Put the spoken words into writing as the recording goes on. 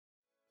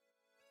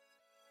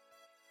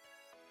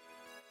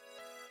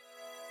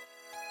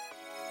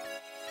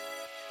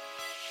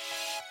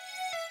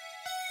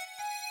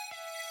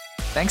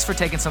Thanks for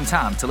taking some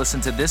time to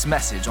listen to this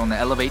message on the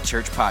Elevate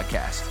Church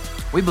podcast.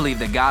 We believe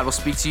that God will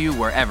speak to you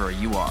wherever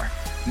you are.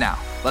 Now,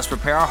 let's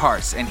prepare our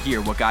hearts and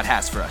hear what God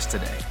has for us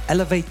today.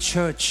 Elevate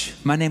Church,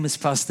 my name is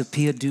Pastor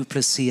Pierre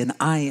Duplessis, and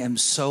I am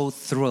so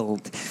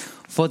thrilled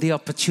for the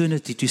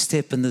opportunity to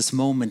step in this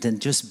moment and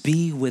just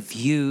be with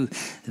you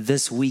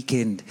this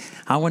weekend.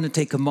 I want to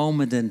take a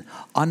moment and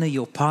honor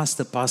your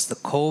pastor, Pastor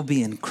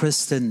Colby and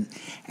Kristen,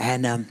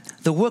 and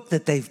the work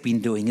that they've been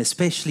doing,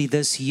 especially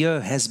this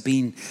year, has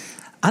been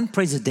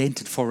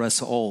unprecedented for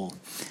us all.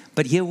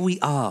 But here we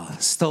are,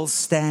 still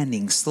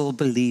standing, still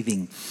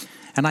believing.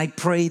 And I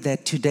pray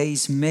that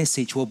today's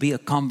message will be a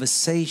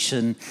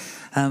conversation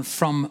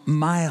from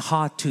my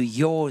heart to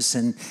yours,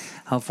 and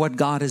of what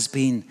God has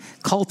been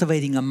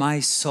cultivating in my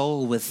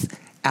soul with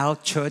our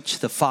church,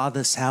 the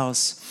Father's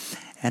house.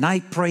 And I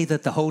pray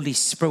that the Holy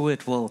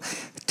Spirit will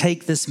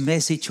take this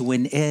message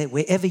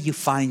wherever you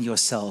find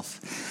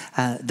yourself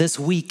this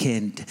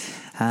weekend,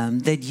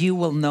 that you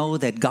will know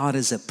that God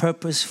has a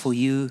purpose for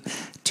you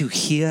to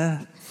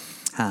hear,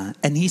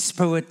 and His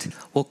Spirit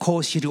will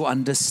cause you to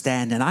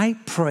understand. And I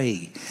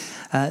pray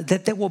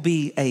that there will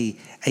be a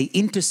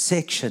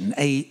intersection,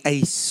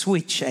 a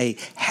switch, a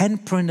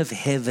handprint of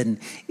heaven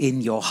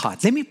in your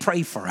heart. Let me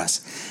pray for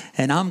us,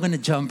 and I'm going to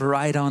jump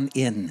right on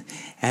in.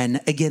 And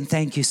again,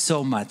 thank you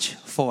so much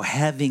for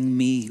having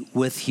me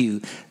with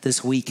you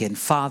this weekend.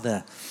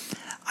 Father,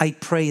 I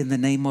pray in the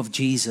name of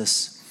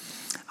Jesus.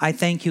 I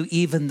thank you,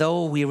 even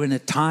though we're in a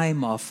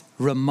time of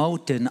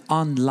remote and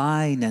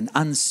online and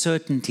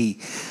uncertainty,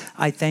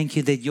 I thank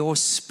you that your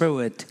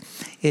Spirit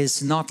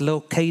is not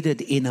located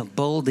in a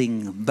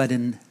building, but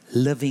in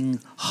living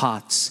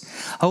hearts.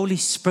 Holy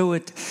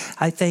Spirit,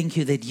 I thank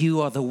you that you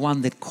are the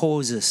one that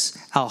causes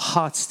our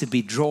hearts to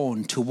be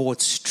drawn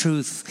towards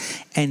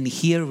truth and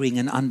hearing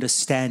and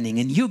understanding.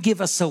 And you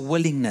give us a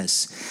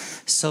willingness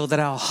so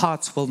that our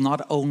hearts will not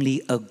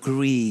only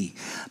agree,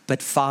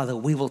 but Father,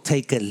 we will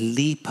take a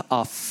leap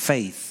of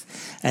faith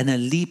and a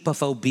leap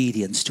of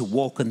obedience to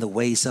walk in the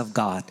ways of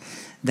God.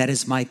 That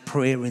is my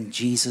prayer in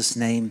Jesus'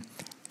 name.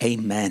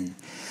 Amen.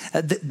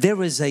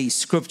 There is a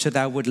scripture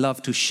that I would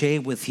love to share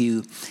with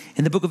you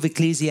in the book of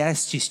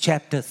Ecclesiastes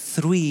chapter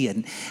 3.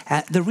 And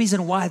the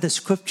reason why the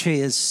scripture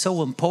is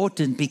so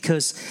important,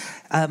 because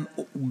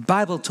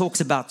Bible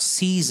talks about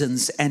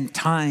seasons and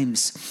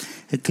times.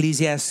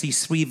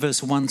 Ecclesiastes 3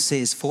 verse 1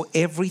 says, "For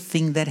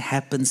everything that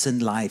happens in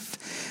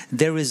life,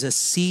 there is a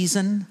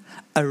season,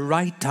 a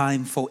right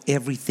time for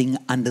everything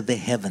under the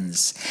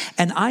heavens."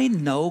 And I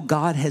know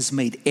God has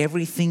made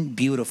everything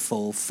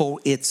beautiful for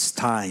its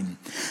time.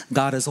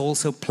 God has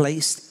also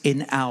placed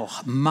in our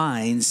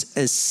minds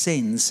a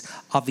sense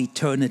of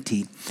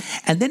eternity.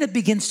 And then it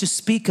begins to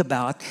speak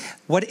about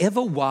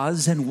whatever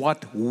was and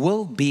what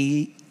will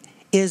be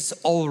is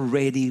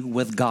already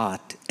with God.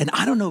 And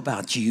I don't know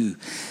about you.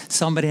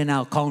 Somebody in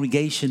our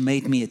congregation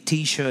made me a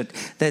t-shirt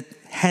that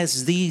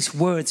has these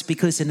words,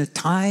 because in a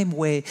time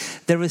where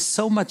there is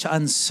so much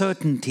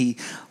uncertainty,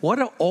 what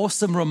an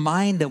awesome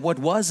reminder. What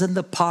was in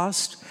the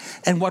past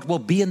and what will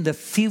be in the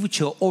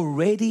future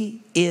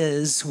already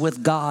is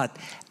with God.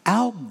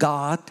 Our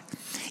God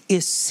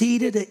is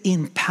seated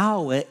in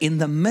power in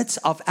the midst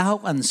of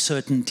our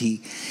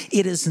uncertainty.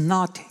 It is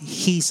not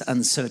His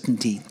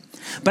uncertainty.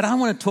 But I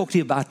want to talk to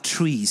you about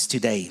trees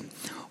today,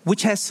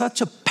 which has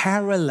such a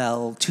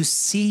parallel to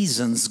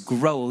seasons,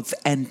 growth,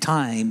 and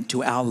time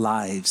to our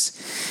lives.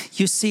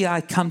 You see,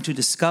 I come to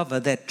discover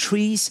that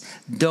trees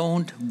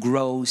don't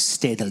grow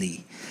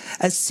steadily.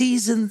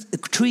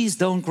 Trees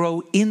don't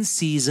grow in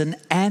season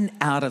and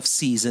out of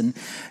season.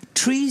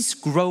 Trees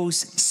grow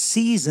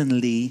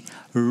seasonally,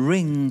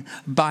 ring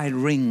by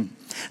ring.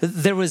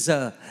 There was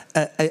a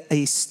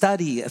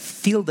study, a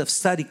field of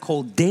study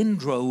called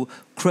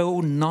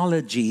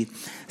dendrochronology.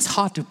 It's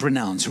hard to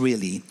pronounce,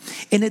 really.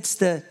 And it's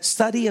the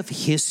study of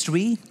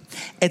history.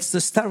 It's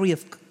the study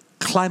of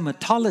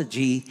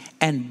climatology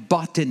and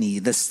botany,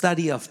 the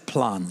study of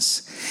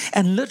plants.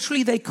 And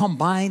literally they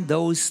combine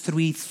those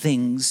three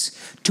things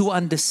to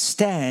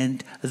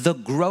understand the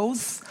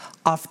growth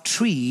of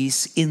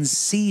trees in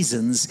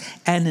seasons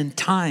and in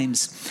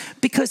times.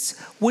 Because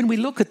when we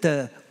look at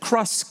the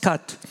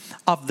cross-cut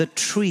of the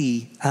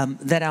tree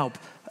that our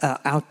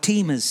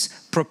team has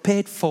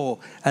prepared for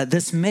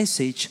this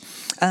message,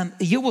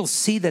 you will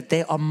see that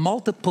there are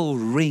multiple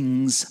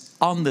rings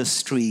on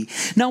this tree.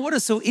 Now, what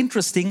is so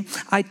interesting,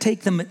 I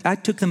took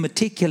the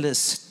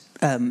meticulous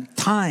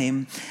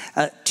time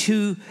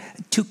to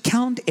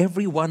count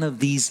every one of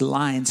these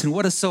lines. And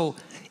what is so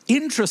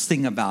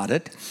interesting about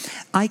it,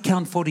 I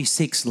count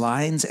 46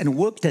 lines and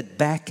worked it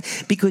back,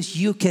 because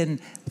you can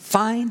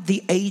find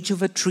the age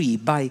of a tree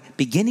by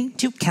beginning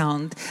to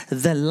count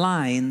the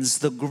lines,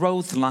 the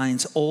growth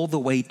lines, all the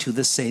way to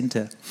the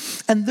center.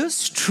 And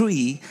this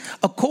tree,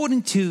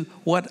 according to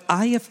what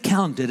I have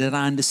counted and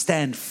I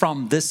understand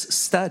from this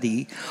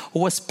study,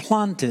 was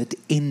planted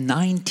in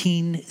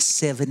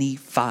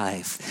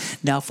 1975.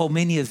 Now, for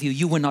many of you,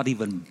 you were not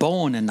even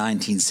born in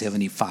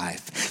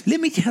 1975. Let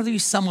me tell you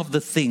some of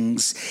the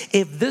things.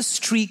 If this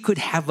tree could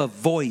have a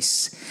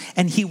voice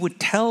and he would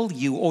tell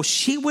you, or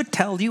she would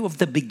tell you, of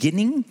the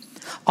beginning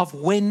of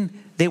when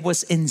there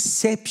was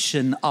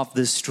inception of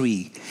this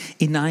tree.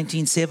 In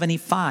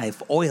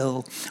 1975,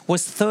 oil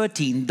was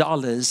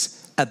 $13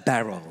 a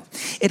barrel.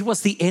 It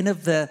was the end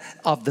of the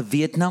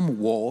Vietnam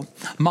War.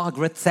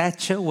 Margaret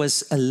Thatcher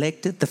was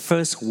elected the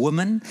first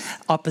woman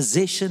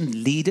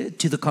opposition leader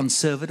to the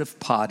Conservative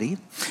Party.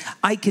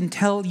 I can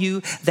tell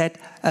you that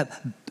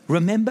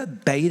remember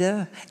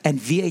Beta and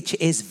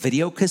VHS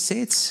video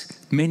cassettes?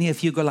 Many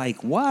of you go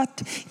like,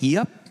 what?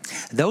 Yep.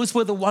 Those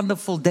were the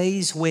wonderful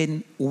days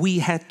when we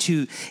had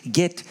to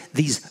get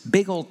these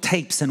big old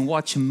tapes and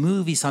watch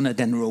movies on it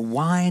and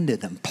rewind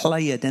it and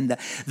play it. And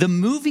the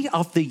movie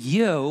of the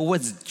year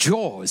was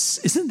Jaws.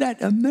 Isn't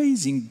that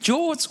amazing?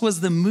 Jaws was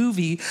the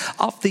movie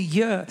of the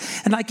year.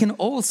 And I can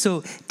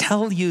also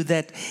tell you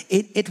that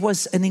it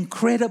was an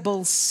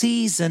incredible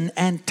season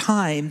and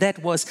time.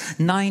 That was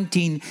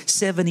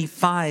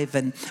 1975.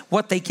 And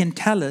what they can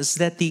tell us,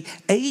 that the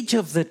age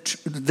of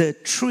the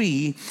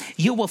tree,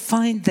 you will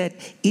find that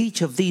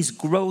each of these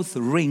growth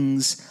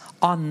rings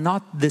are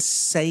not the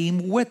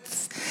same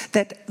width.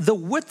 That the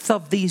width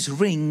of these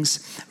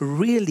rings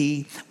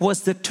really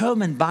was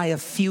determined by a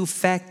few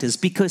factors,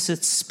 because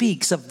it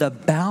speaks of the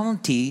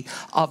bounty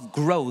of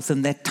growth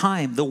in that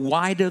time. The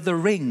wider the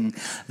ring,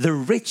 the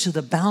richer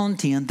the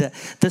bounty, and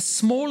the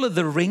smaller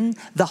the ring,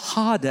 the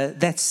harder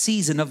that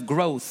season of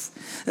growth.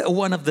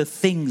 One of the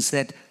things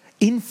that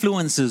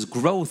influences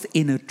growth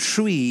in a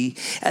tree,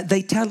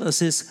 they tell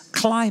us, is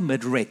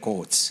climate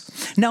records.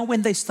 Now,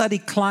 when they study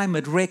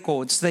climate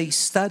records, they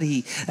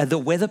study the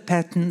weather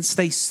patterns,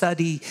 they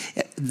study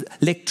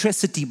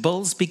electricity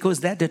bills,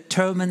 because that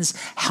determines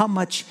how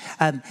much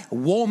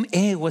warm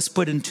air was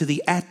put into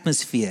the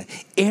atmosphere,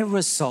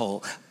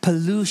 aerosol,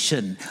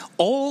 pollution,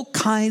 all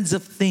kinds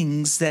of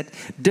things that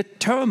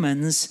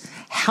determines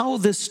how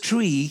this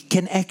tree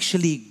can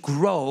actually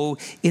grow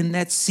in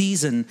that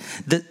season.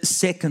 The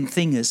second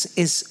thing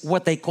is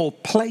what they call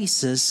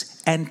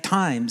places and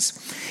times.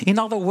 In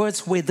other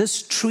words, where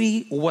this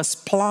tree was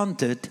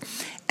planted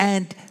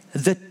and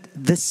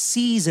the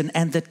season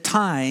and the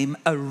time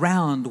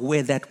around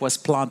where that was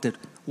planted.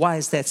 Why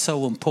is that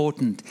so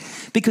important?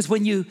 Because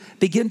when you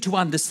begin to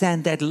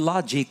understand that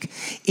logic,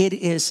 it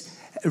is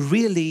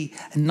really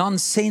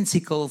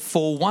nonsensical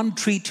for one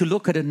tree to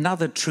look at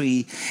another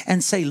tree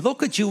and say,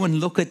 look at you and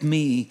look at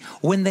me,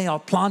 when they are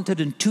planted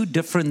in two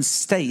different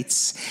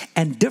states,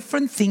 and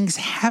different things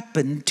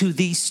happen to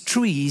these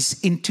trees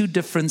in two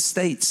different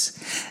states.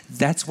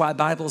 That's why the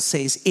Bible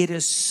says it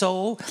is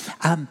so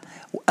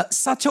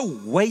such a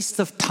waste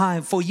of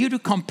time for you to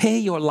compare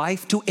your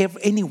life to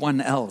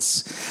anyone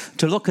else,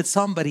 to look at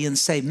somebody and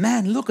say,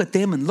 man, look at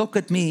them and look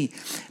at me,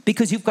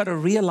 because you've got to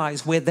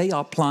realize where they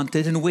are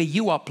planted and where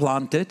you are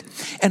planted,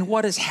 and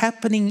what is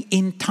happening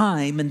in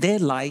time in their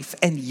life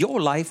and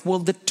your life will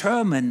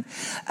determine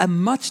a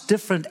much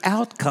different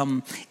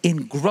outcome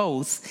in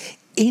growth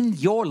in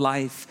your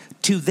life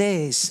to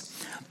theirs.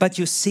 But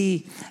you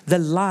see, the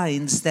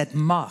lines that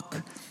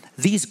mark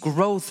these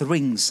growth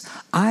rings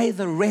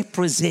either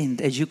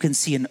represent, as you can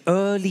see in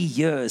early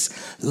years,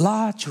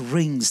 large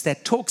rings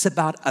that talks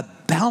about a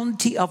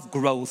bounty of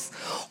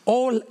growth.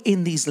 All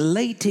in these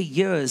later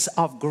years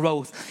of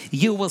growth,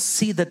 you will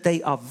see that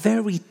they are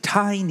very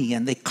tiny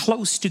and they're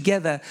close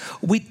together.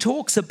 We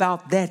talks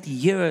about that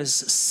year's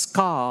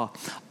scar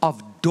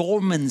of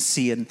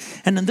dormancy. And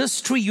in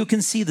this tree, you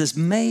can see this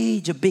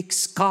major big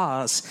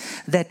scars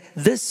that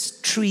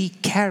this tree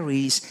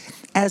carries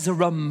as a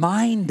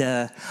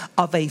reminder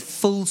of a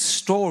full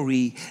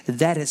story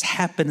that has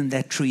happened in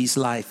that tree's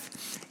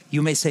life.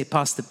 You may say,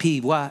 Pastor P,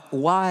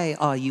 why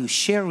are you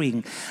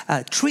sharing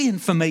tree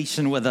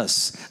information with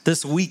us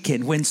this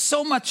weekend when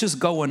so much is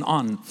going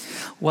on?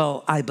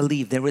 Well, I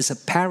believe there is a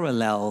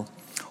parallel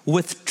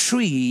with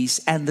trees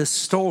and the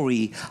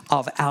story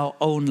of our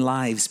own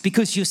lives.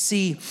 Because you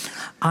see,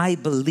 I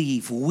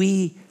believe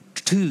we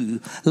too,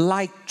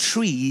 like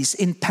trees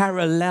in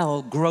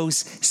parallel,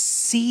 grows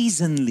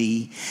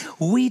seasonally.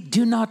 We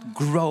do not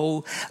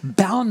grow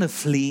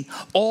bountifully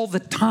all the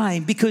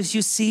time, because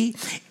you see,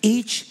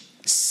 each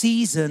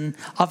season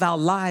of our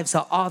lives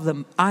are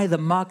either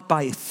marked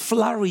by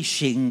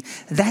flourishing,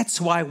 that's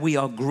why we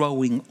are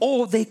growing,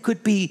 or there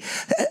could be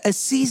a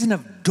season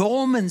of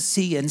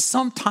dormancy, and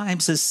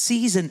sometimes a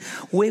season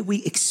where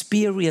we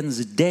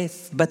experience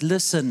death. But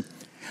listen,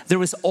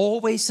 there is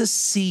always a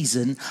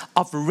season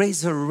of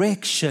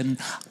resurrection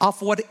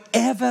of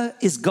whatever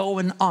is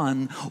going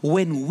on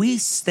when we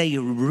stay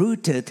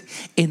rooted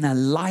in a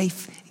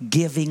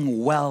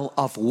life-giving well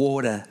of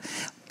water.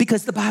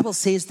 Because the Bible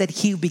says that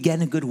he who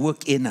began a good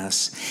work in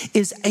us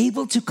is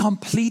able to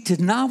complete it.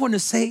 And I want to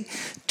say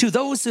to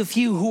those of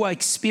you who are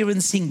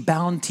experiencing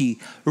bounty,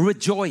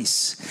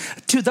 rejoice.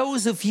 To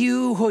those of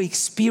you who are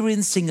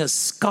experiencing a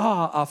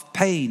scar of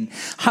pain,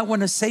 I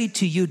want to say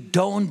to you,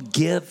 don't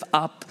give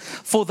up.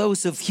 For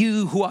those of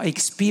you who are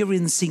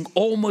experiencing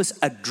almost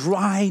a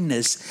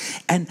dryness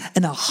and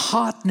a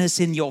hardness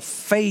in your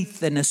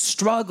faith and a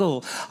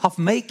struggle of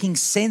making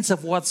sense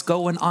of what's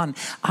going on,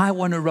 I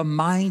want to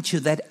remind you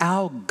that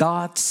our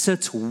God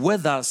sits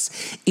with us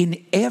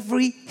in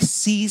every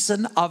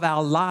season of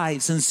our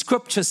lives. And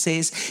Scripture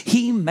says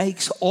he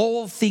makes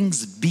all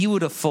things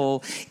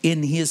beautiful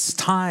in his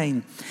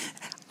time.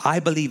 I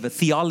believe a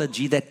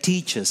theology that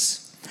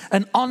teaches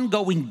an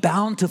ongoing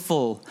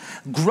bountiful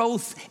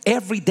growth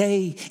every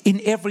day, in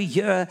every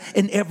year,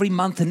 in every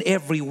month, and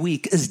every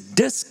week is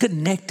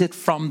disconnected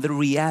from the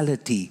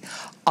reality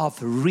of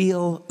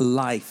real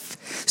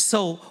life.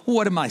 So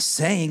what am I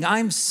saying?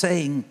 I'm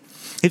saying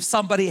if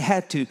somebody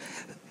had to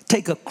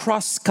take a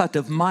crosscut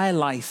of my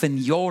life and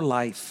your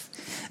life,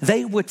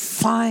 they would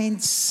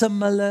find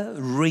similar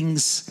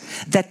rings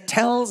that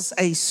tells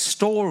a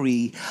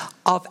story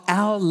of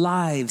our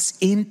lives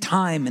in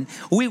time. And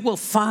we will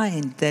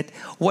find that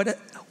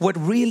what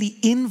really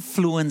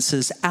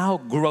influences our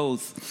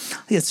growth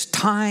is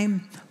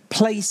time,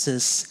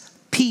 places,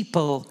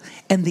 people,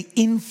 and the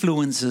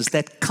influences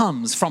that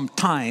comes from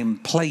time,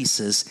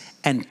 places,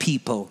 and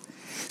people.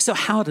 So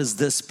how does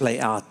this play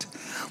out?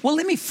 Well,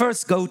 let me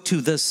first go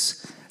to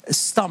this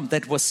stump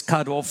that was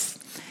cut off.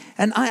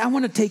 And I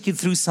want to take you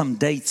through some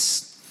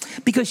dates.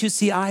 Because you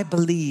see, I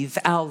believe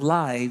our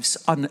lives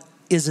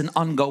is an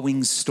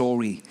ongoing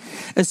story.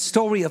 A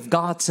story of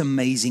God's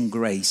amazing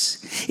grace.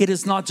 It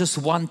is not just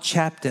one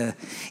chapter.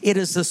 It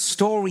is a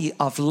story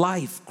of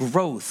life,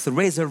 growth,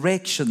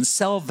 resurrection,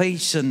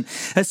 salvation.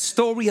 A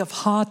story of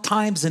hard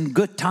times and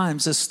good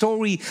times. A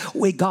story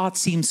where God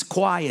seems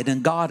quiet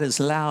and God is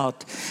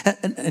loud.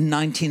 In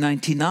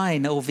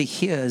 1999, over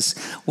here is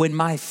when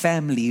my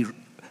family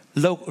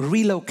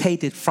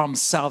relocated from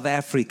South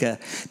Africa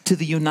to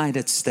the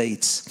United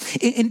States.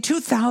 In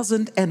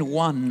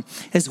 2001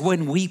 is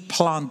when we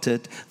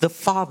planted the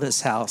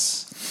Father's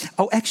House.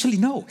 Oh, actually,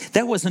 no,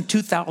 that was in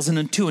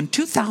 2002. And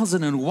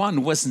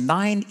 2001 was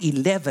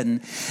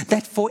 9/11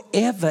 that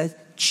forever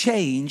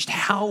changed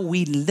how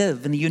we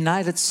live in the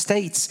United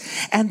States.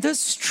 And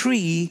this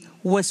tree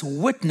was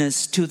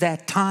witness to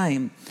that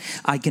time.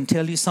 I can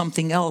tell you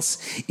something else.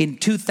 In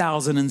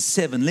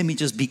 2007, let me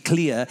just be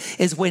clear,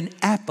 is when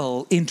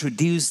Apple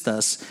introduced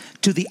us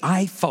to the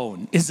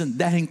iPhone. Isn't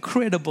that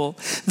incredible?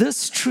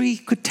 This tree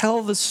could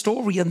tell the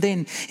story. And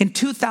then in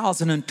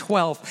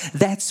 2012,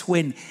 that's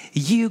when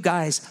you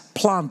guys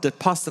planted,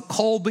 Pastor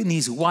Colby and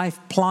his wife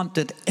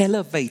planted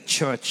Elevate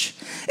Church.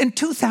 In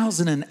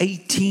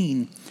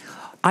 2018,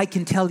 I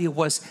can tell you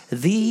was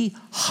the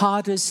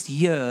hardest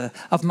year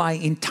of my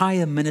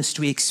entire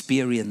ministry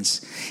experience.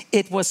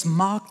 It was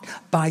marked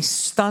by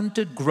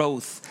stunted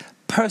growth,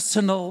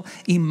 personal,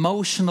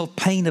 emotional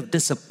pain of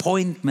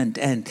disappointment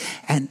and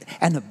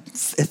a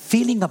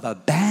feeling of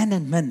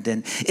abandonment.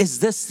 And is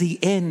this the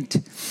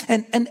end?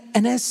 And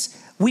as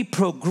we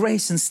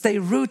progress and stay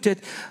rooted,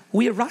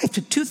 we arrived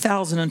to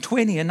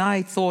 2020, and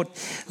I thought,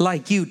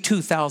 like you,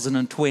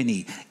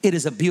 2020, it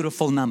is a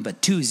beautiful number,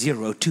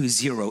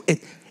 2020.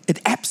 It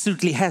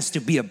absolutely has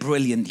to be a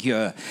brilliant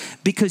year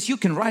because you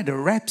can write a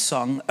rap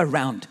song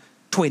around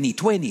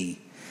 2020.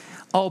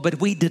 Oh,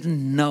 but we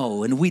didn't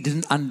know and we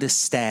didn't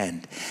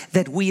understand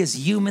that we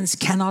as humans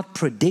cannot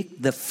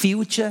predict the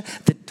future,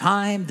 the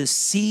time, the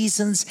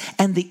seasons,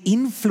 and the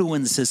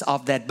influences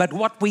of that. But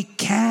what we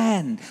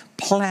can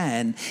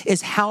plan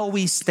is how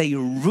we stay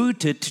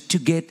rooted to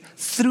get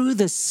through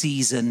the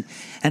season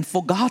and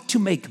for God to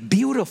make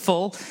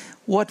beautiful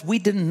what we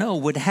didn't know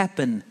would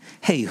happen.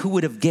 Hey, who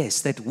would have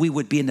guessed that we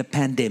would be in a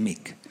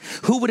pandemic?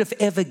 Who would have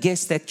ever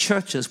guessed that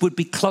churches would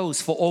be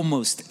closed for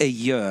almost a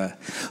year?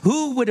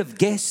 Who would have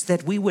guessed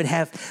that we would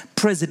have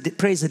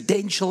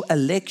presidential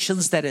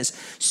elections that is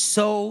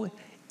so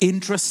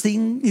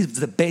interesting, is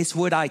the best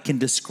word I can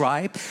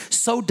describe,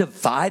 so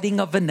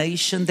dividing of a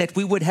nation, that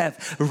we would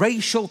have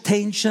racial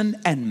tension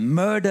and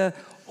murder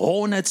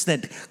hornets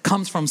that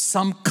comes from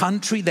some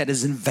country that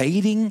is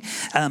invading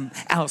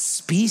our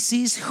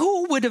species?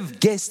 Who would have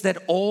guessed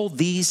that all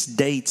these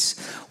dates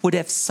would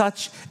have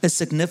such a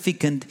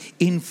significant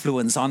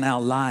influence on our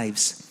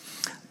lives?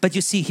 But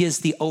you see, here's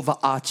the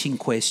overarching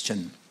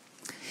question.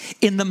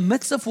 In the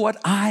midst of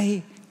what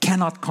I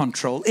cannot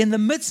control, in the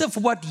midst of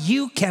what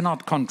you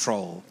cannot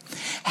control,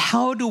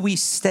 how do we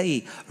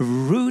stay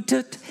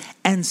rooted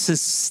and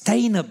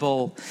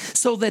sustainable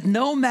so that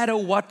no matter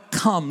what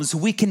comes,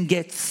 we can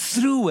get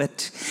through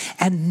it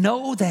and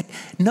know that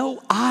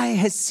no eye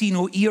has seen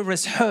or ear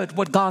has heard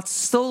what God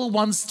still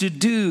wants to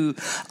do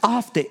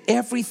after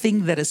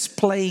everything that is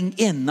playing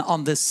in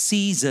on the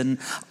season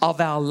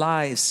of our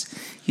lives?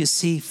 You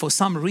see, for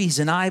some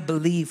reason, I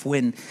believe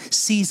when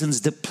seasons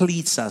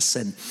depletes us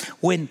and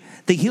when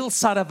the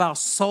hillside of our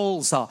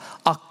souls are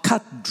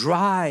cut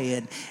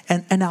dry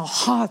and our our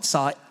hearts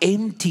are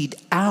emptied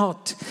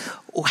out,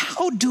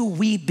 how do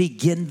we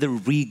begin the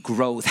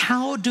regrowth?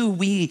 How do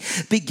we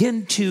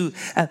begin to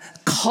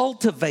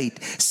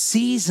cultivate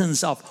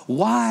seasons of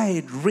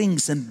wide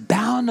rings and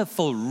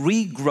bountiful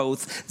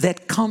regrowth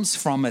that comes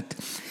from it?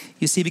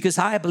 You see, because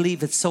I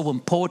believe it's so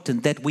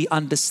important that we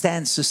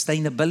understand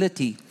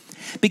sustainability.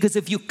 Because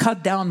if you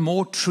cut down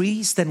more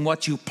trees than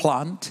what you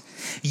plant,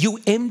 you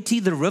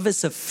empty the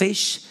rivers of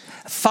fish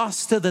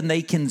faster than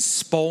they can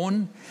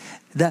spawn.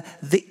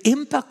 The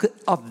impact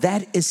of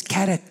that is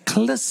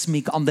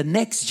cataclysmic on the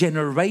next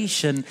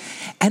generation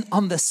and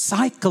on the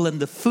cycle and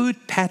the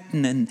food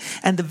pattern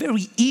and the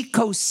very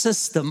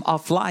ecosystem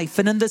of life.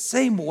 And in the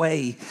same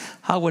way,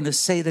 I want to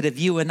say that if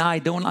you and I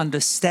don't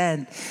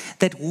understand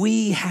that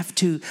we have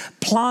to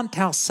plant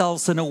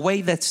ourselves in a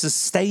way that's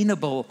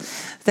sustainable,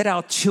 that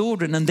our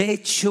children and their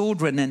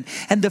children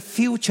and the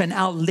future and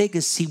our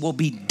legacy will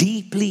be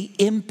deeply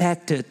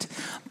impacted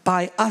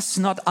by us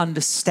not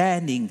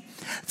understanding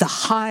the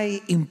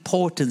high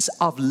importance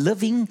of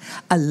living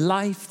a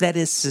life that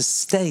is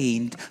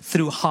sustained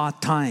through hard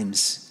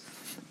times.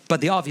 But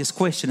the obvious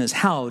question is,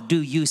 how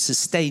do you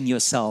sustain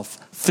yourself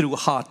through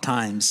hard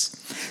times?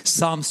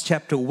 Psalms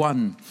chapter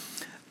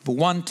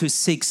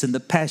 1:1-6 in the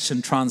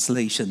Passion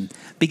Translation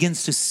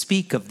begins to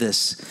speak of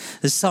this.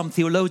 Some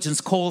theologians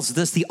calls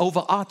this the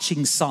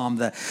overarching psalm,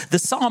 the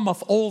psalm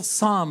of all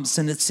psalms.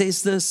 And it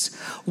says this: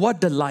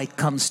 what delight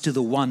comes to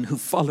the one who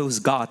follows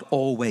God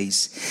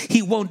always.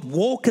 He won't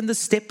walk in the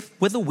step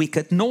with the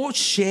wicked, nor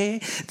share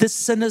the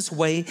sinner's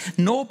way,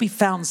 nor be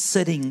found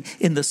sitting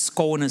in the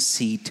scorner's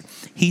seat.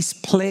 His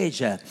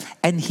pleasure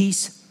and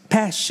his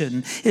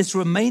passion is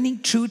remaining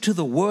true to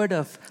the word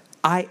of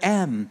I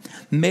am,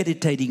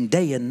 meditating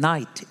day and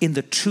night in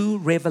the true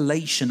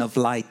revelation of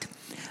light.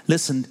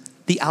 Listen,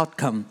 the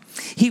outcome.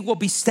 He will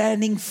be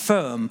standing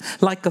firm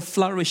like a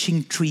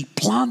flourishing tree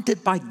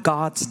planted by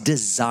God's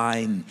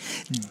design,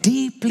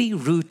 deeply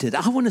rooted.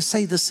 I want to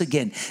say this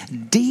again.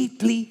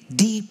 Deeply,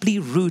 deeply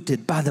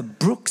rooted by the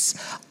brooks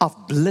of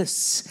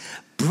bliss,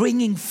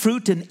 bringing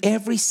fruit in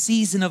every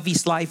season of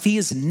his life. He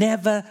is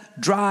never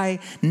dry,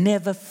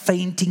 never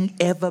fainting,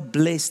 ever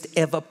blessed,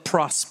 ever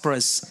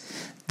prosperous.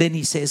 Then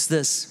he says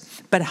this: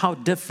 but how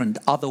different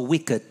are the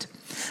wicked.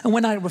 And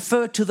when I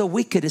refer to the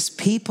wicked, as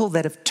people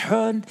that have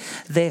turned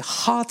their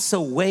hearts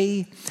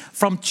away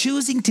from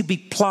choosing to be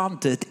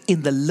planted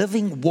in the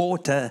living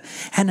water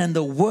and in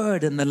the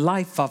word and the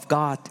life of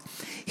God.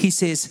 He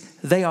says,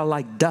 they are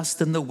like dust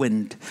in the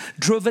wind,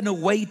 driven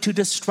away to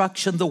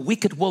destruction. The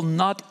wicked will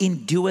not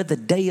endure the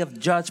day of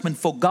judgment,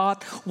 for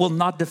God will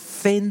not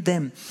defend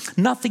them.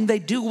 Nothing they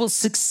do will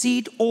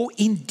succeed or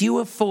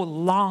endure for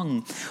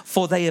long,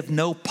 for they have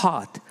no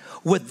part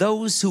with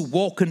those who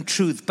walk in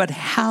truth. But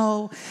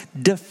how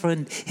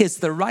different is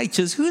the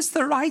righteous? Who's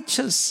the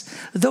righteous?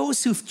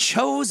 Those who've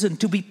chosen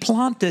to be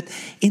planted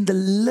in the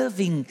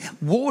living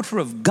water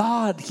of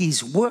God,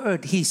 His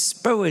Word, His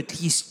Spirit,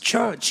 His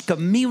church,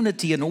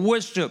 community, and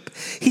worship.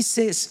 He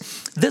says,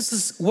 this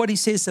is what He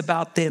says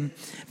about them.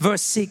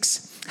 Verse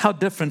 6. How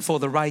different for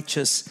the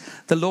righteous.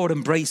 The Lord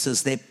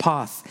embraces their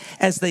path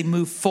as they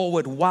move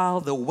forward, while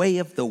the way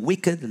of the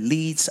wicked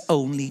leads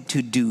only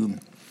to doom.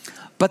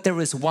 But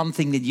there is one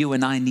thing that you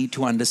and I need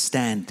to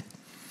understand,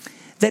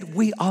 that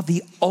we are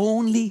the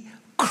only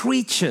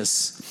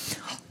creatures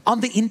on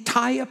the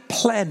entire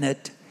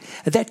planet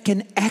that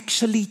can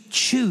actually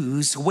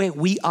choose where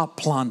we are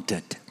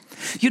planted.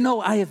 You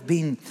know, I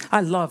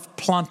love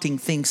planting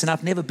things, and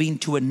I've never been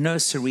to a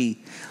nursery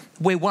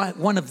where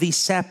one of these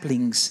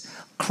saplings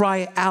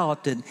cry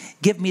out and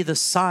give me the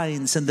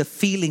signs and the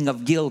feeling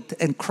of guilt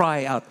and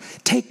cry out,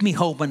 take me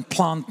home and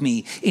plant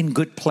me in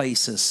good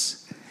places.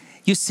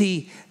 You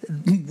see,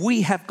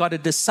 we have got to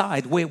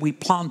decide where we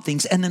plant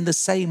things. And in the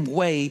same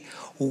way,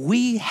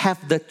 we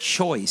have the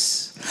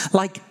choice,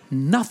 like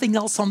nothing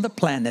else on the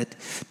planet,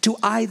 to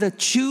either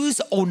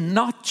choose or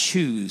not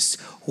choose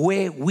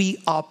where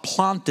we are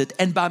planted.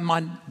 And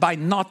by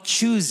not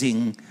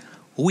choosing,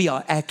 we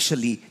are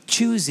actually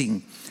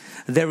choosing.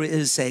 There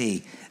is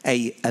a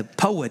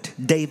poet,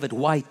 David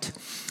White,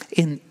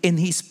 in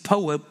his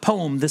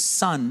poem, The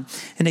Sun,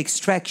 an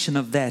extraction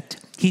of that.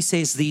 He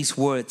says these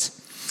words: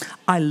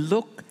 I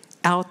look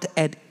out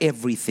at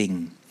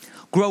everything,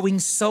 growing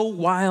so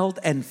wild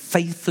and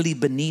faithfully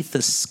beneath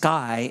the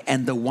sky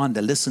and the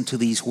wonder. Listen to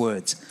these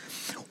words.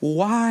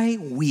 Why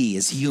we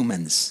as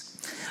humans,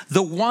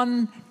 the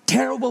one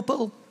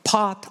terrible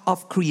part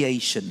of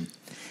creation,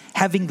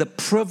 having the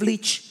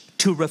privilege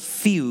to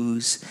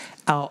refuse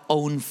our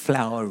own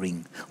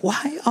flowering.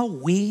 Why are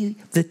we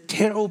the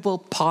terrible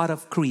part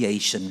of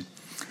creation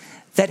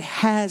that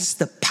has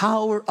the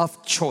power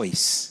of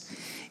choice,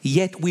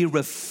 yet we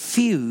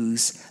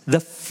refuse the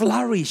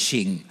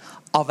flourishing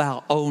of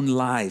our own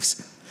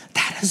lives?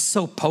 That is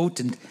so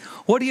potent.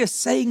 What you're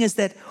saying is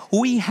that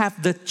we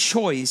have the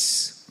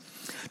choice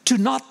to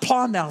not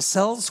plant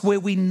ourselves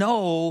where we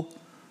know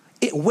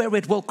where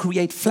it will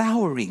create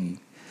flowering.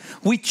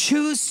 We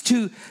choose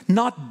to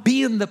not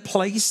be in the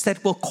place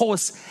that will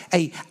cause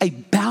a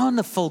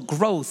bountiful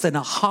growth and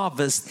a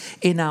harvest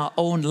in our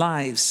own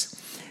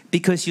lives.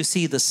 Because you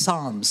see, the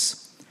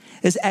Psalms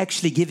is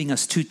actually giving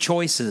us two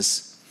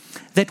choices.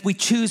 That we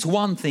choose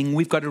one thing,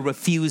 we've got to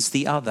refuse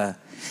the other.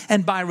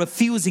 And by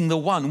refusing the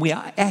one, we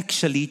are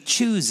actually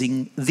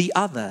choosing the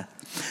other.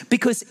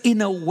 Because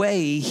in a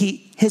way,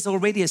 he has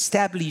already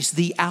established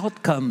the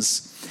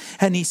outcomes.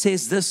 And he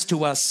says this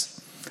to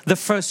us, the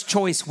first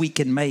choice we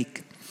can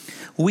make.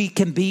 We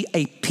can be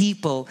a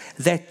people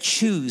that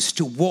choose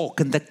to walk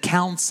in the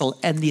counsel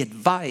and the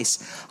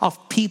advice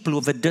of people who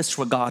have a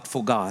disregard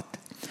for God.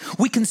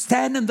 We can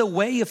stand in the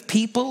way of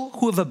people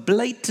who have a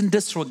blatant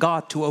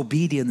disregard to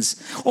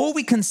obedience. Or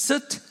we can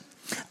sit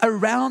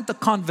around the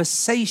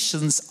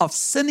conversations of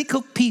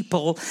cynical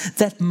people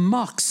that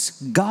mocks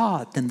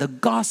God and the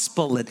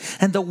gospel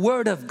and the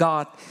word of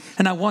God.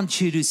 And I want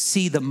you to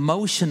see the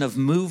motion of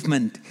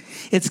movement.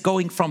 It's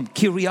going from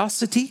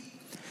curiosity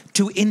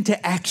to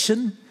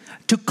interaction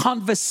to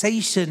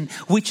conversation,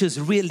 which is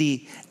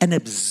really an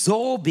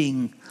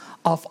absorbing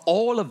of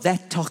all of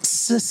that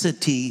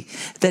toxicity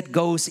that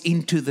goes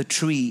into the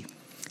tree.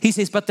 He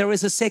says, but there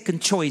is a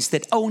second choice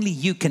that only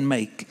you can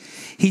make.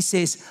 He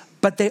says,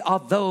 but there are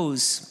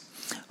those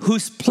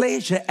whose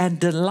pleasure and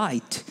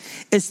delight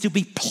is to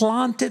be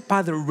planted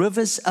by the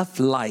rivers of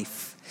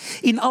life.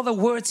 In other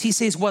words, he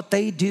says what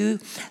they do,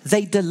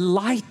 they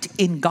delight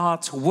in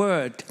God's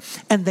word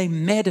and they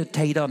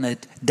meditate on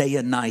it day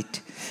and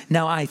night.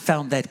 Now, I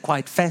found that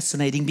quite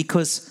fascinating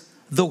because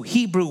the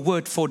Hebrew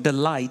word for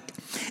delight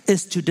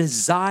is to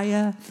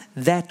desire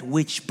that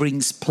which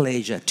brings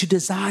pleasure. To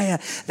desire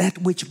that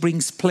which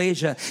brings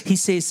pleasure. He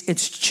says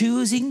it's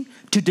choosing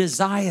to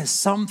desire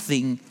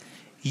something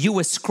you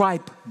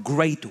ascribe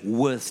great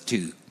worth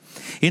to.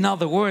 In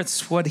other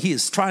words, what he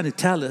is trying to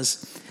tell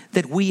us,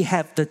 that we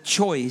have the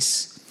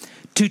choice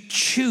to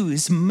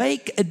choose,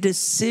 make a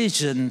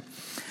decision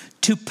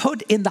to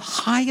put in the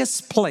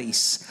highest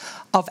place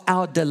of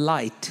our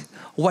delight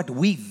what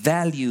we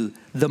value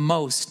the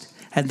most.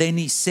 And then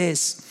he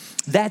says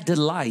that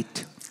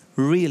delight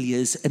really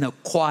is an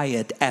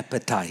acquired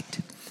appetite.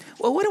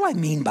 Well, what do I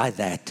mean by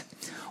that?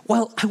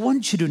 Well, I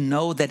want you to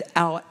know that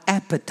our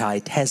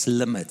appetite has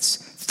limits.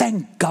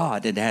 Thank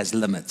God it has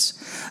limits.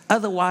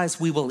 Otherwise,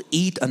 we will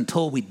eat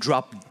until we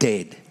drop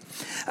dead.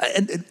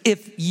 And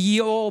if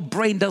your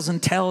brain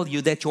doesn't tell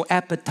you that your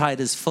appetite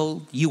is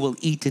full, you will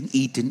eat and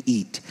eat and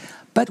eat.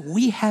 But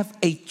we have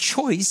a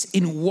choice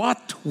in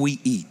what we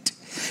eat.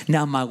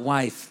 Now, my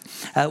wife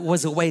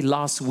was away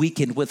last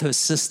weekend with her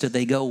sister.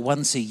 They go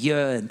once a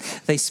year and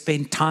they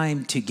spend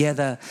time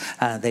together.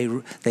 They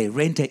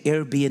rent an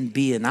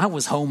Airbnb, and I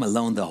was home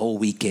alone the whole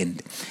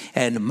weekend.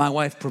 And my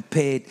wife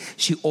prepared,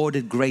 she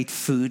ordered great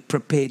food,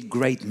 prepared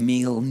great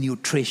meal,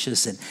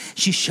 nutritious, and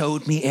she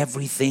showed me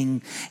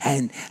everything.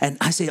 And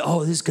I said,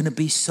 oh, this is going to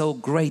be so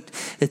great.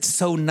 It's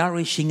so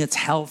nourishing, it's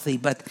healthy.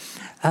 But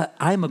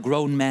I'm a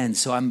grown man,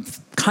 so I'm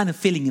kind of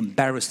feeling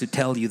embarrassed to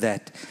tell you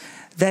that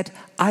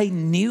I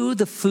knew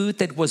the food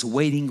that was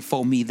waiting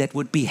for me that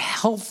would be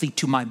healthy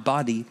to my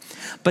body.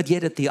 But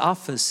yet at the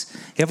office,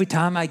 every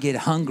time I get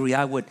hungry,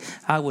 I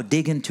would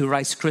dig into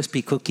Rice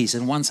Krispie cookies.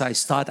 And once I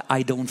start,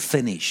 I don't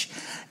finish.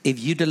 If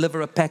you deliver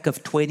a pack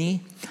of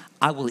 20,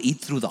 I will eat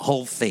through the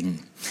whole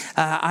thing.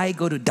 I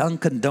go to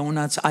Dunkin'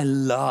 Donuts. I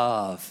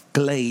love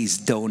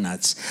glazed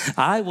donuts.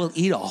 I will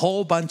eat a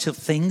whole bunch of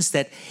things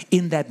that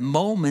in that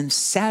moment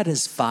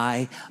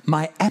satisfy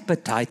my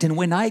appetite. And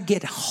when I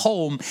get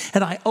home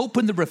and I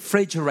open the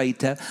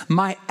refrigerator,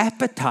 my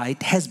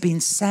appetite has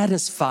been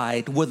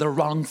satisfied with the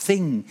wrong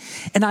thing.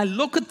 And I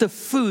look at the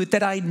food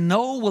that I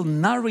know will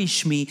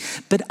nourish me,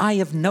 but I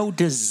have no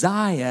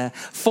desire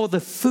for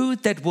the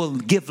food that will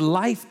give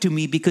life to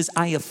me because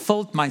I have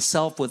filled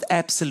myself with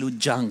absolute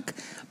junk.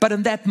 But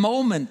in that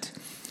moment,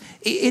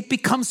 it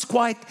becomes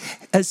quite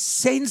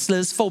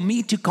senseless for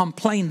me to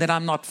complain that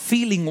I'm not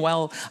feeling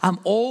well. I'm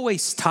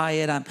always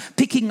tired. I'm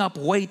picking up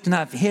weight and I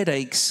have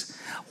headaches.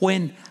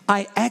 When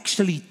I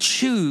actually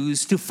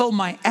choose to fill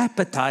my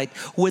appetite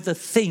with the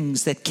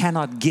things that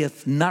cannot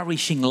give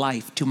nourishing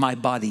life to my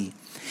body.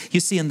 You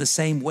see, in the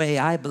same way,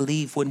 I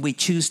believe when we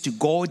choose to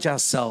gorge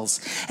ourselves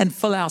and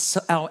fill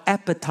our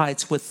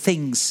appetites with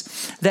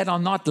things that are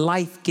not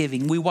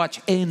life-giving, we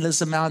watch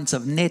endless amounts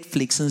of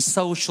Netflix and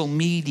social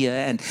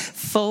media and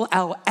fill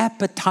our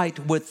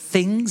appetite with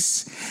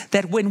things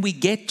that when we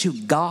get to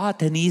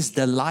God and His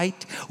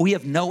delight, we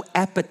have no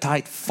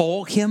appetite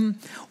for Him.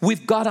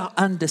 We've got to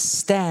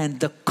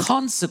understand the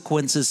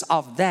consequences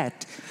of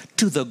that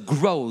to the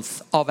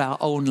growth of our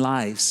own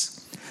lives.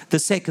 The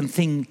second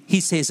thing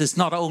he says is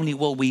not only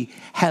will we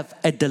have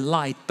a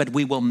delight, but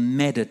we will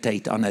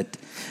meditate on it.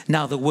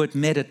 Now, the word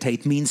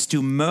meditate means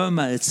to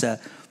murmur. It's a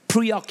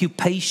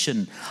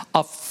preoccupation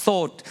of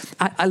thought.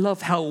 I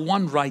love how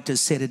one writer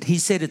said it. He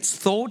said it's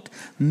thought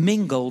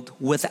mingled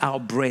with our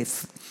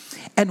breath.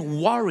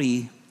 And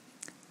worry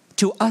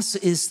to us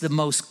is the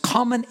most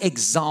common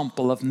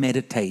example of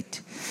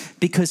meditate.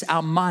 because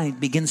our mind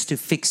begins to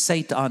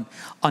fixate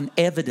on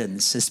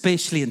evidence,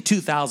 especially in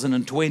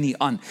 2020,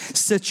 on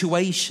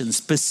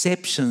situations,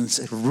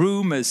 perceptions,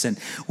 rumors, and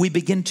we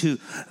begin to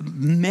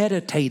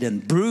meditate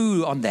and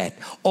brew on that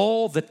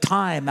all the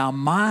time. Our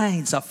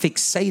minds are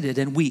fixated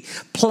and we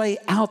play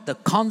out the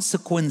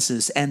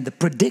consequences and the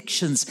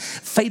predictions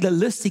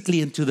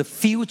fatalistically into the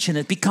future, and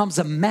it becomes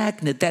a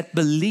magnet that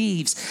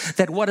believes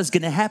that what is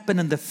going to happen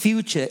in the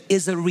future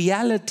is a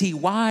reality.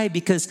 Why?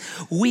 Because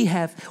we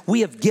have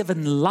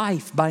given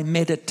life by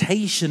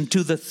meditation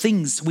to the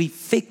things we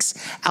fix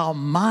our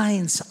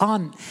minds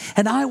on.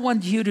 And I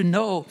want you to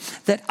know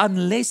that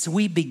unless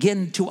we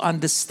begin to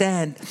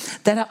understand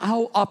that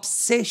our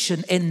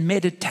obsession in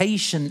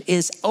meditation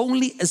is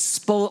only a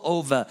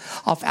spillover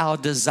of our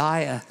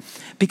desire,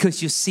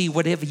 because you see,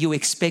 whatever you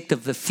expect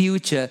of the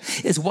future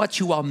is what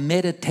you are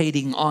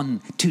meditating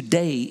on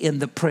today in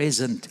the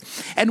present.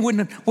 And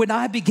when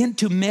I begin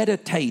to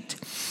meditate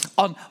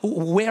on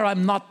where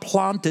I'm not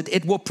planted,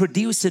 it will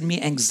produce in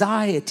me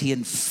anxiety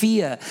and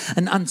fear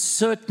and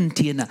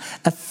uncertainty and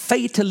a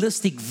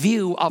fatalistic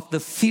view of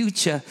the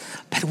future.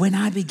 But when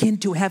I begin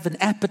to have an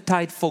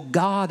appetite for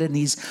God and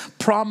His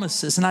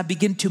promises, and I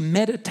begin to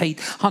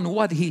meditate on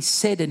what He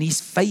said, and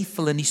He's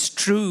faithful and He's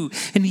true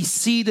and He's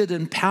seated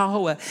in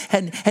power,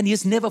 and He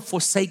has never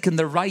forsaken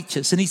the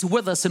righteous, and He's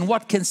with us, and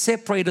what can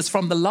separate us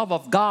from the love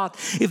of God?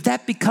 If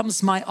that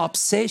becomes my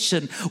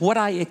obsession, what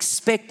I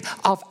expect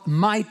of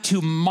my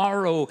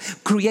tomorrow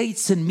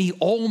creates in me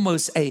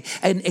almost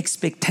an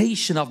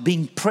expectation of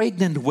being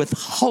pregnant with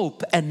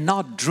hope and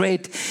not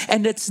dread.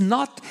 And it's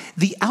not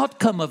the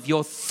outcome of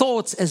your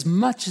thoughts as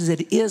much as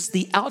it is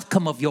the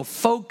outcome of your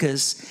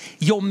focus,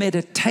 your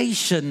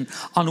meditation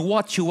on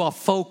what you are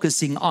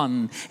focusing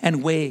on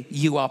and where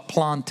you are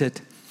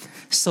planted.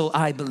 So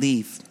I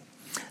believe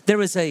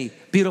there is a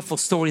beautiful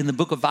story in the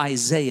book of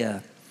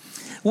Isaiah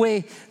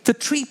where the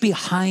tree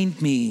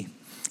behind me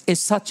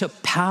is such a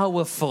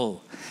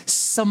powerful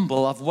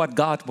symbol of what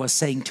God was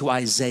saying to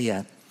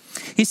Isaiah.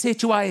 He said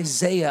to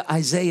Isaiah,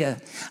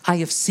 Isaiah, I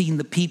have seen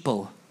the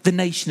people, the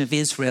nation of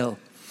Israel.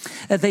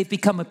 They've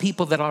become a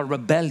people that are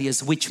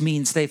rebellious, which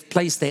means they've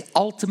placed their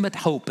ultimate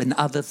hope in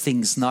other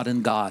things, not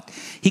in God.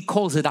 He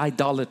calls it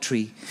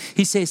idolatry.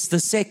 He says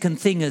the second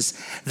thing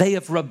is they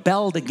have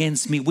rebelled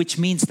against me, which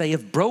means they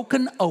have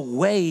broken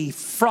away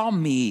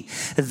from me.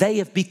 They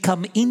have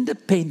become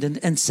independent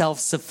and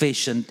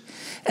self-sufficient,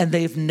 and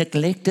they've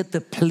neglected the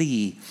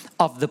plea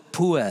of the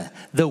poor,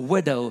 the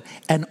widow,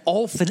 and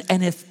orphan,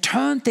 and have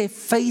turned their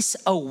face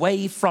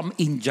away from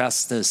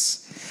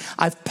injustice.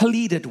 I've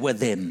pleaded with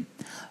them.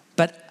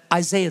 But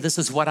Isaiah, this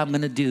is what I'm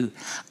going to do.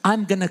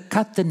 I'm going to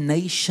cut the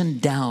nation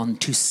down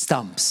to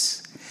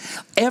stumps.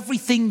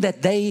 Everything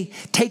that they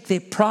take their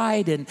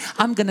pride in,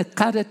 I'm going to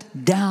cut it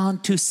down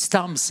to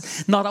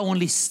stumps. Not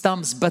only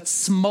stumps, but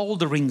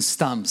smoldering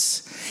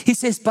stumps. He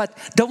says, but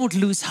don't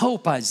lose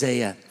hope,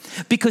 Isaiah.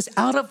 Because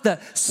out of the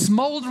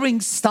smoldering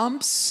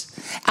stumps,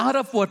 out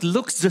of what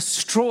looks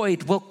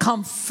destroyed will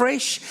come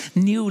fresh,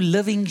 new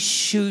living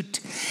shoot.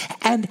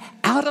 And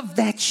out of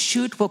that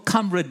shoot will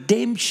come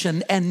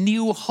redemption and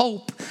new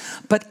hope.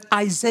 But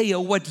Isaiah,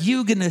 what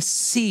you're going to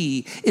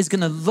see is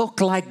going to look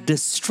like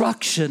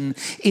destruction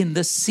in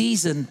this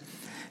season.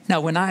 Now,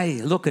 when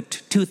I look at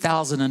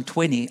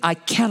 2020, I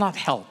cannot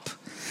help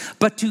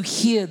but to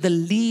hear the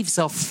leaves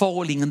are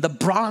falling and the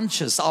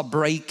branches are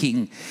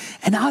breaking.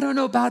 And I don't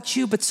know about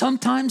you, but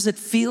sometimes it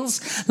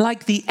feels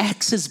like the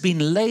axe has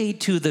been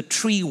laid to the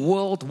tree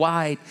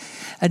worldwide.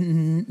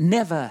 And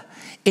never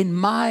in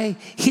my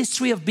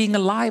history of being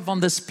alive on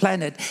this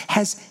planet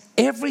has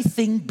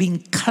everything been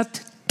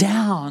cut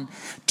down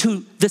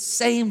to the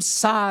same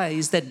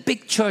size that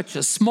big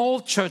churches, small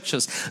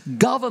churches,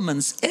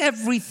 governments,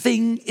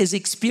 everything is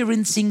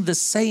experiencing the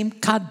same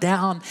cut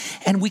down,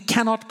 and we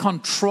cannot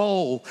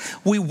control.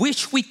 We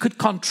wish we could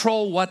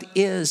control what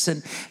is.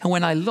 And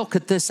when I look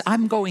at this,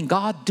 I'm going,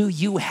 God, do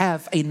you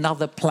have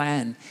another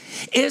plan?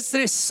 Is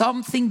there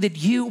something that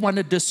you want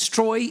to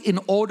destroy in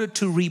order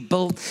to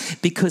rebuild?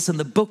 Because in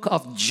the book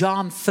of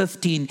John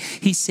 15,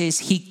 he says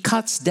he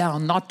cuts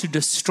down not to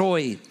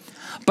destroy,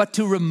 but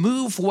to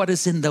remove what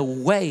is in the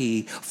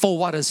way for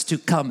what is to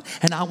come.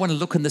 And I want to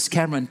look in this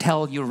camera and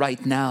tell you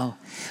right now,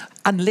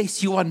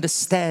 unless you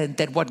understand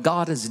that what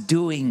God is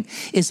doing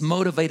is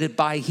motivated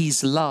by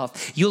His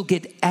love, you'll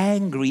get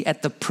angry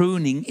at the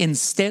pruning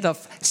instead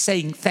of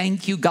saying,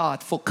 thank you,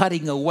 God, for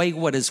cutting away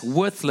what is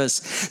worthless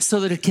so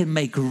that it can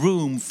make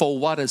room for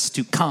what is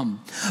to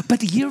come.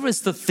 But here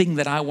is the thing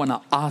that I want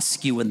to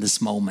ask you in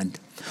this moment.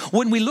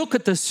 When we look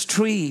at this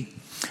tree,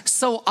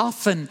 so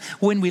often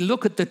when we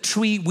look at the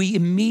tree, we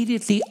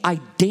immediately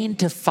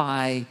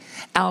identify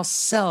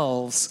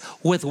ourselves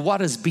with what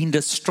has been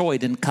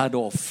destroyed and cut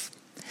off.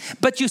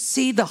 But you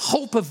see, the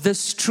hope of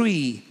this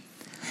tree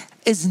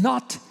is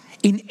not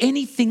in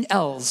anything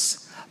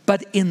else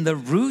but in the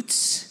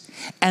roots,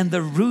 and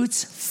the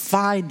roots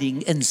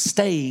finding and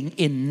staying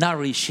in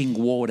nourishing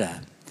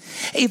water.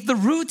 If the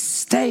roots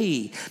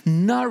stay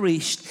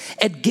nourished,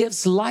 it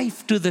gives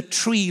life to the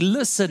tree.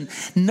 Listen,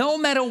 no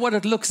matter what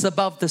it looks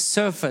above the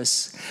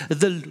surface,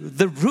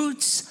 the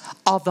roots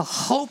are the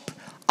hope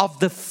of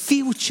the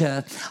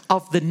future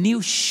of the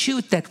new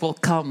shoot that will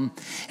come.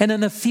 And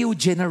in a few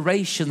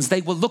generations, they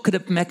will look at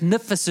a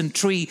magnificent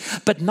tree,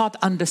 but not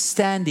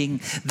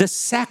understanding the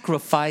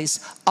sacrifice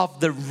of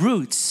the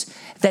roots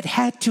that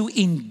had to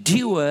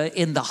endure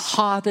in the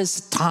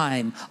hardest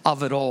time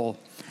of it all.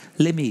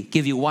 Let me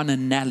give you one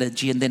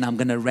analogy and then I'm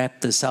going to wrap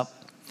this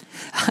up.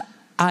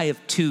 I have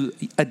 2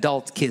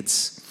 adult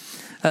kids.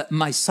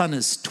 My son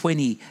is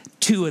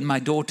 22 and my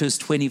daughter is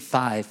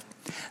 25.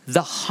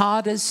 The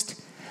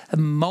hardest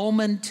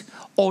moment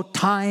or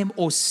time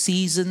or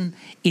season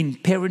in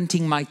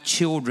parenting my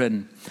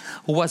children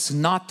was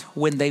not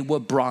when they were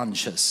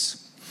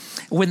branches.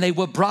 When they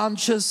were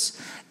branches,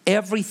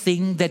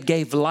 everything that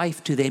gave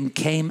life to them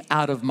came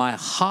out of my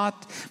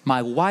heart,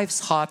 my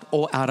wife's heart,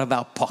 or out of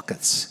our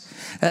pockets.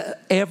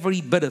 Every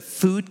bit of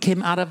food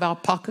came out of our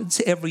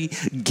pockets. Every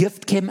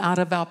gift came out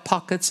of our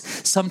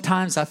pockets.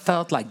 Sometimes I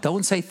felt like,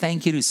 don't say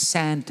thank you to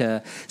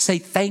Santa. Say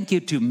thank you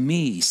to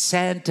me.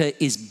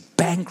 Santa is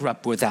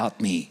bankrupt without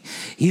me.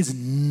 He's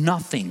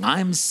nothing.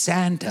 I'm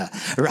Santa,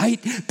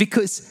 right?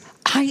 Because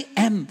I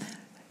am,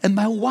 and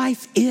my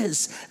wife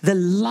is, the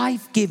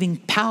life-giving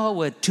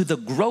power to the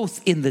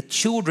growth in the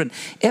children.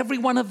 Every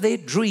one of their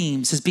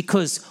dreams is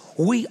because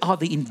we are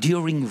the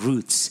enduring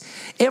roots.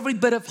 Every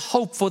bit of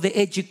hope for their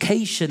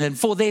education and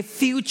for their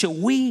future,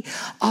 we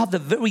are the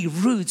very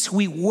roots.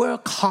 We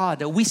work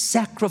harder. We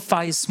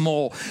sacrifice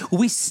more.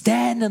 We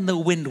stand in the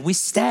wind. We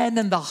stand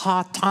in the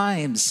hard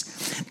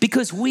times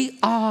because we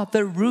are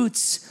the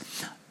roots.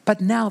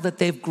 But now that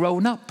they've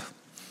grown up,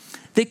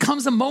 there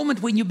comes a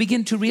moment when you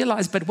begin to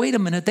realize, but wait a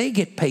minute, they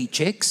get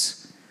paychecks.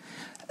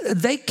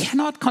 They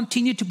cannot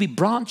continue to be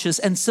branches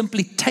and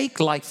simply take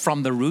life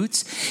from the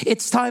roots.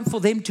 It's time for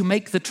them to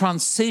make the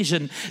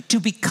transition to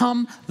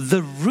become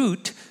the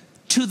root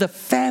to the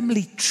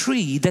family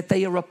tree that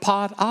they are a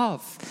part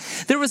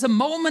of. There is a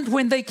moment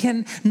when they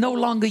can no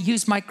longer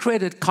use my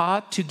credit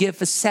card to give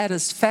a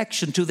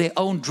satisfaction to their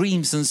own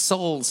dreams and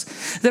souls.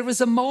 There is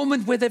a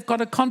moment where they've got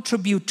to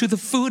contribute to the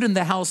food in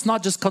the house,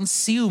 not just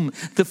consume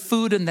the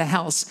food in the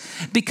house.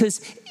 Because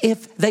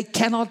if they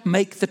cannot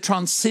make the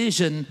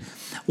transition,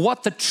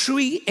 what the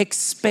tree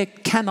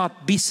expects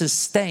cannot be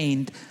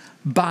sustained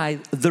by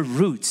the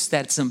roots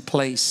that's in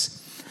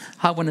place.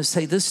 I want to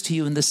say this to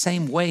you in the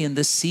same way in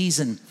this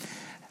season.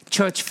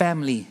 Church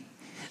family,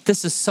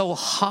 this is so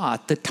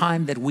hard, the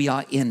time that we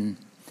are in.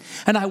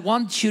 And I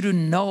want you to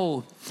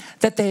know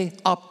that there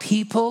are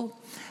people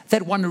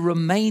that want to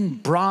remain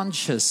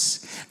branches.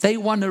 They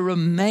want to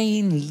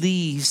remain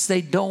leaves.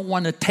 They don't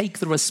want to take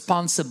the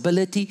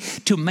responsibility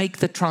to make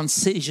the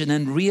transition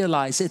and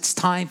realize it's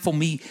time for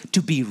me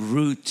to be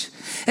root.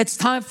 It's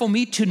time for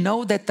me to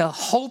know that the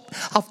hope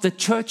of the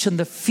church in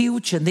the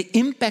future and the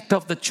impact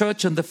of the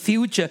church in the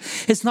future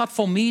is not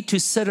for me to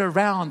sit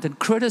around and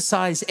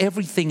criticize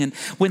everything. And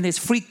when there's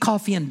free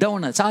coffee and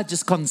donuts, I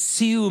just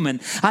consume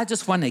and I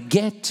just want to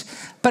get.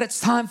 But it's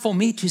time for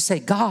me to say,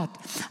 God,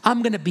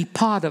 I'm going to be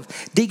part of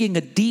digging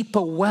a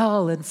deeper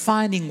well and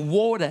finding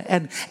water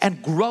and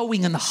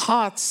growing in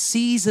hard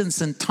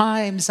seasons and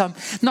times. I'm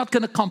not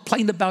going to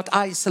complain about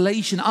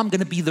isolation. I'm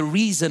going to be the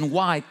reason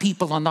why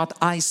people are not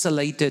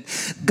isolated.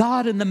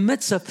 God, in the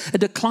midst of a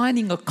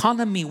declining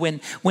economy, when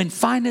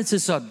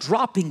finances are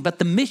dropping, but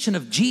the mission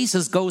of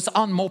Jesus goes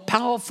on more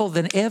powerful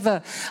than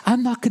ever,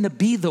 I'm not going to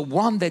be the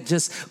one that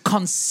just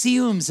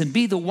consumes and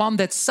be the one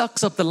that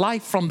sucks up the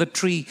life from the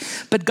tree.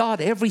 But God,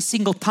 every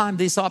single time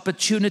there's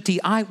opportunity,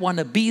 I want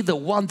to be the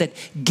one that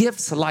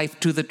gives life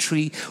to the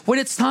tree. When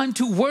it's time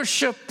to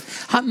worship,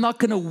 I'm not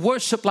going to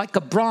worship like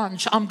a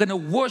branch. I'm going to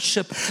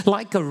worship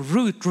like a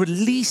root,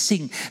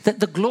 releasing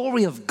the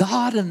glory of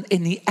God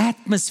in the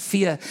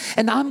atmosphere.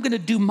 And I'm going to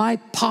do my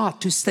part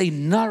to stay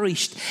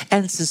nourished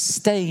and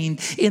sustained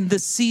in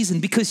this season.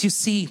 Because you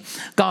see,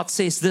 God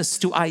says this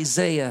to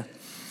Isaiah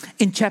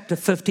in chapter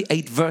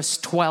 58, verse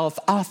 12,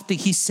 after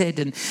he said,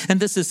 and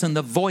this is in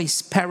the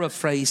Voice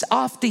paraphrase,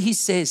 after he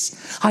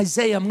says,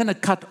 Isaiah, I'm going to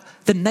cut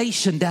the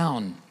nation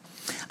down.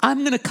 I'm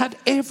going to cut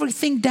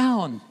everything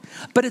down,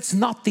 but it's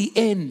not the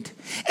end.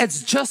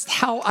 It's just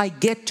how I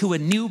get to a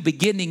new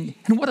beginning.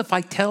 And what if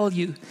I tell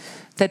you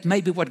that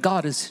maybe what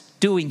God is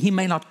doing, he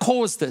may not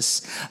cause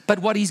this, but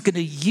what he's going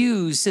to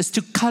use is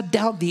to cut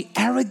down the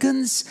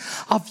arrogance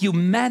of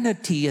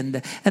humanity and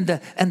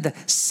the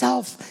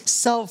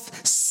self-centered,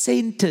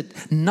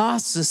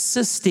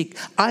 narcissistic,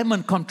 I'm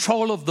in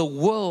control of the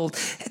world.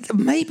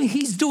 Maybe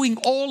he's doing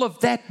all of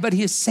that, but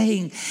he's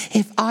saying,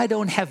 if I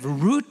don't have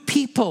root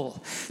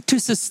people to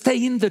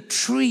sustain the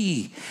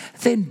tree,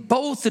 then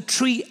both the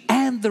tree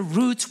and the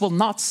roots will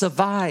not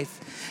survive.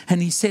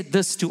 And he said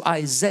this to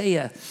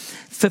Isaiah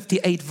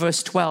 58,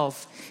 verse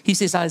 12. He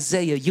says,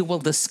 Isaiah, you will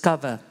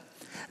discover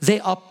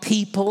there are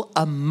people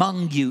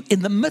among you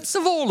in the midst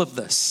of all of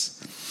this.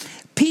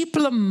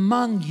 People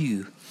among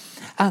you,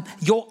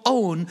 your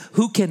own,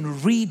 who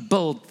can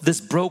rebuild this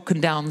broken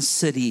down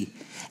city.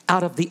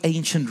 out of the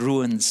ancient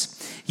ruins.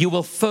 You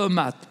will firm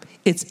up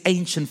its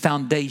ancient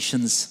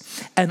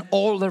foundations, and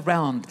all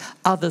around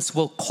others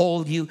will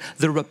call you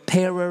the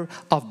repairer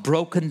of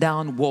broken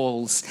down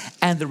walls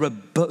and the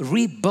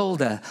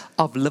rebuilder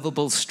of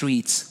livable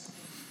streets.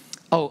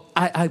 Oh,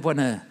 I want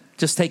to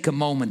just take a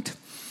moment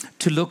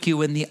to look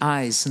you in the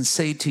eyes and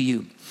say to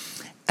you,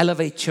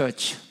 Elevate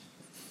Church,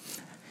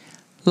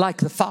 like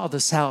the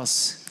Father's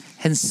house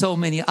and so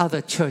many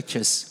other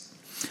churches,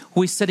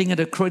 we're sitting at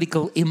a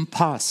critical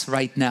impasse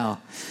right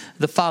now.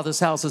 The Father's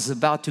house is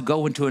about to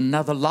go into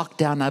another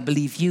lockdown. I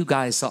believe you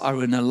guys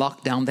are in a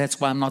lockdown. That's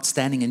why I'm not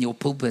standing in your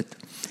pulpit.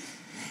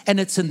 And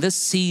it's in this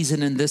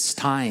season, in this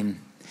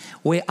time,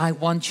 where I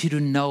want you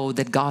to know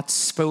that God's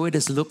Spirit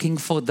is looking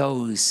for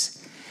those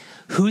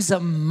who's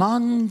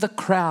among the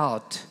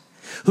crowd,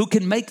 who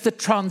can make the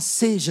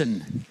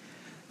transition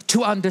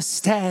to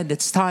understand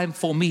it's time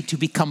for me to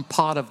become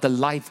part of the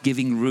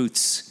life-giving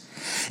roots.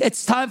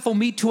 It's time for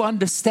me to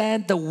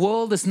understand the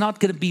world is not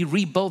going to be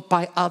rebuilt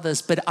by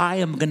others, but I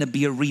am going to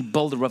be a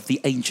rebuilder of the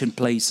ancient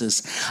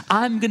places.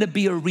 I'm going to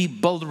be a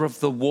rebuilder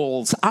of the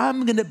walls.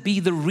 I'm going to be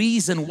the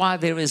reason why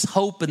there is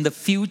hope in the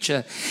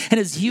future. And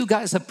as you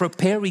guys are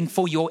preparing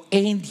for your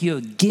end year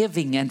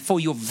giving and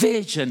for your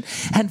vision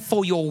and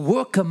for your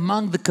work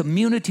among the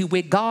community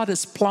where God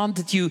has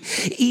planted you,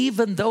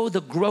 even though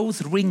the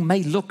growth ring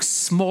may look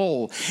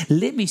small,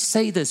 let me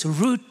say this,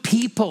 root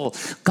people,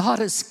 God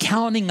is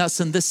counting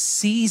us in this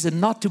season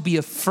not to be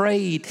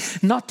afraid,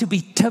 not to be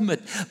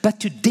timid, but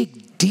to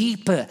dig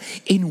deeper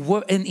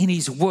in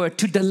His Word,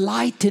 to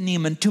delight in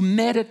Him and to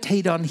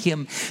meditate on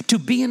Him, to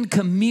be in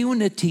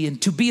community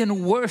and to be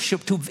in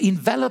worship, to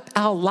envelop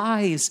our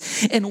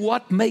lives in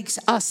what makes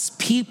us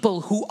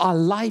people who are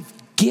life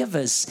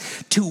givers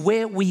to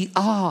where we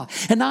are.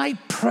 And I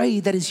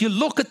pray that as you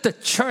look at the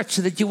church,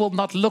 that you will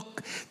not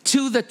look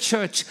to the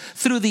church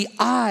through the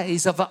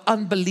eyes of an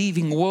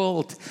unbelieving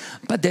world,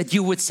 but that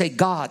you would say,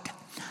 God,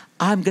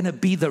 I'm going to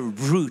be the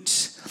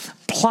roots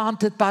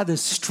planted by the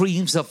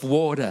streams of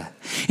water.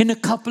 In a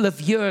couple of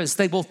years,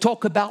 they will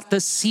talk about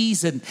this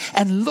season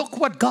and look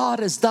what God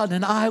has done.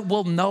 And I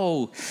will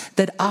know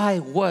that I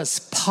was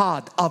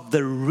part of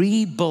the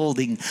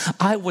rebuilding.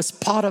 I was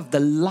part of the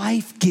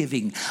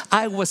life-giving.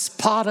 I was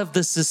part of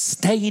the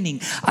sustaining.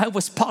 I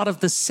was part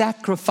of the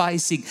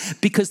sacrificing,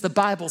 because the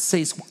Bible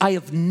says, I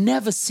have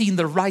never seen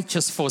the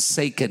righteous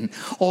forsaken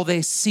or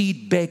their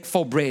seed beg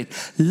for bread.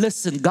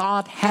 Listen,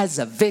 God has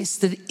a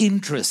vested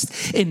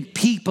interest in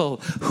people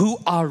who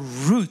are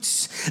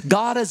roots.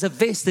 God has a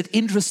vested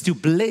interest to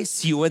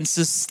bless you and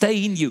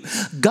sustain you.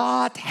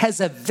 God has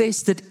a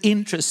vested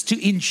interest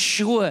to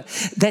ensure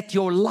that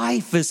your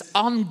life is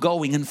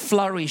ongoing and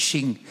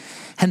flourishing.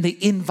 And the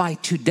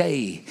invite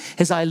today,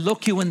 as I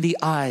look you in the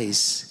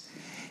eyes,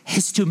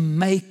 is to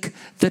make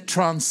the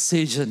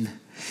transition,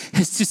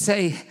 is to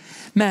say,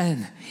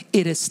 man,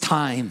 it is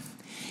time.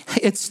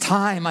 It's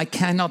time. I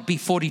cannot be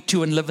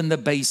 42 and live in the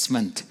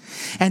basement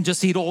and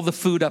just eat all the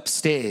food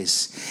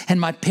upstairs. And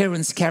my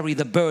parents carry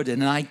the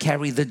burden and I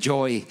carry the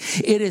joy.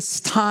 It is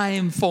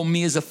time for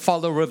me as a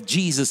follower of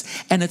Jesus.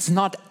 And it's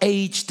not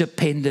age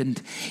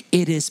dependent.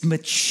 It is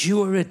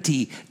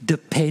maturity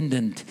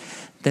dependent.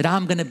 That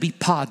I'm going to be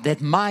part,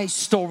 that my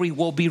story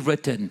will be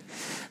written.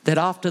 That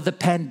after the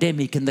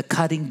pandemic and the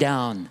cutting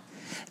down,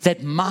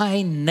 that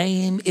my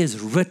name is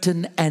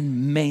written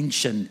and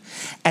mentioned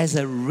as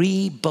a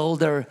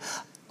rebuilder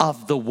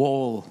of the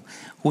wall.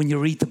 When you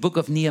read the book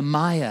of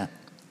Nehemiah,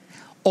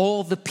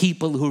 all the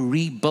people who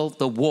rebuilt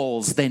the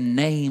walls, their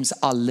names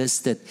are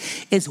listed.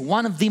 It's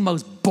one of the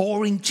most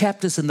boring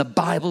chapters in the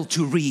Bible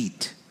to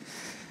read,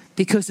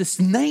 because it's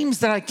names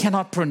that I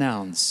cannot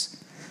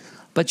pronounce.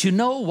 But you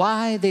know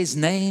why there's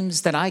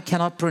names that I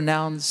cannot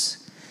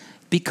pronounce?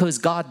 Because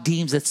God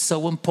deems it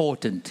so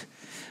important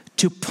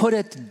to put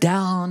it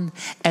down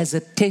as a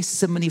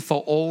testimony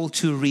for all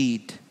to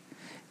read.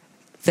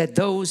 That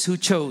those who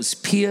chose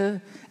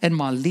Pierre and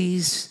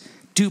Marlise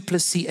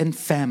Duplessis and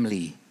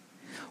family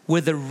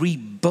were the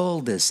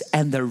rebuilders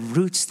and the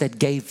roots that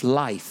gave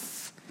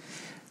life,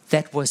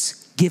 that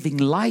was giving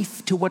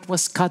life to what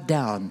was cut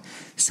down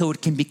so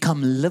it can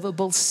become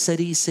livable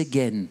cities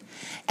again,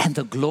 and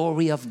the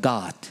glory of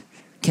God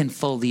can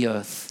fill the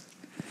earth.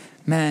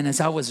 Man, as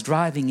I was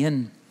driving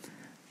in,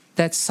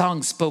 that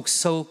song spoke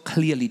so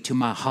clearly to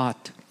my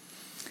heart.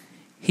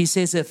 He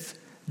says, if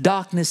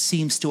darkness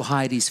seems to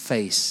hide His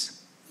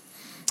face,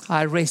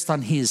 I rest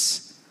on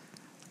His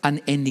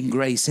unending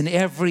grace. In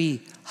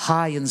every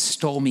high and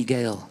stormy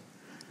gale,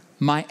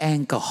 my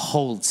anchor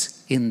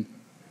holds in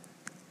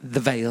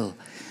the veil.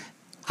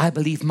 I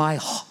believe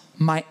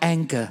my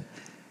anchor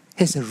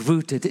is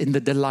rooted in the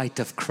delight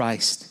of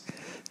Christ.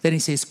 Then he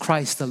says,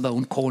 Christ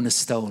alone,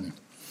 cornerstone,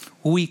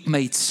 weak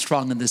made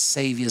strong in the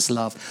Savior's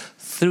love.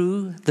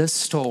 Through the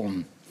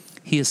storm,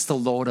 He is the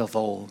Lord of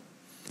all.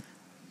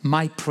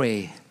 My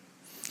prayer,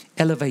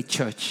 Elevate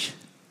Church,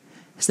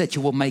 is that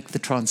you will make the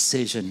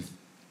transition,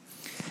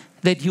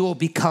 that you will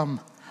become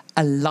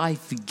a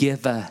life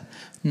giver,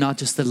 not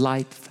just a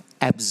life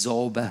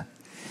absorber,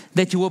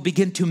 that you will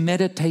begin to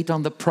meditate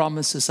on the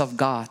promises of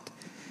God,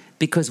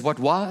 because what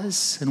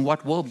was and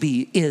what will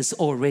be is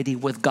already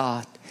with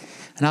God.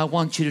 And I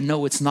want you to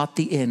know it's not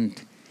the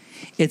end.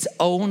 It's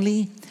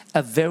only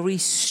a very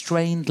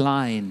strained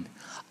line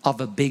of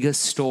a bigger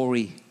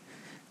story.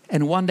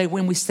 And one day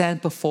when we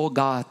stand before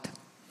God,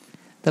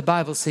 the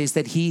Bible says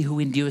that he who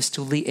endures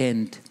till the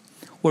end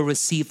will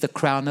receive the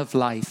crown of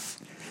life.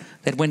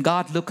 That when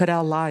God look at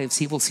our lives,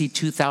 he will see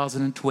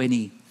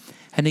 2020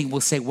 and he will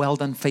say, well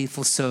done,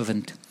 faithful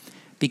servant,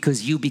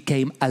 because you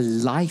became a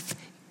life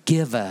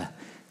giver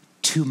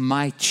to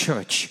my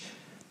church,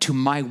 to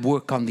my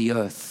work on the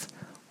earth.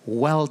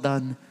 Well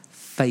done,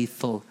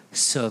 faithful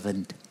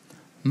servant.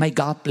 May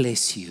God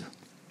bless you.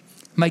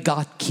 May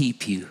God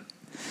keep you.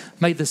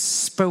 May the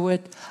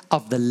Spirit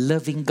of the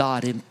living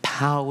God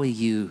empower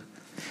you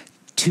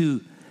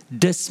to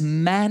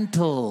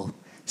dismantle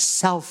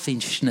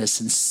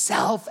selfishness and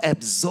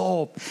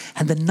self-absorbed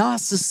and the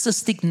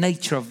narcissistic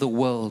nature of the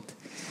world.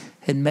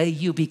 And may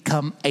you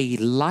become a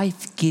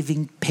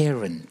life-giving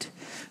parent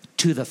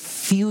to the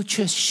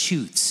future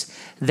shoots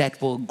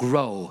that will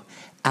grow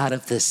out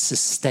of the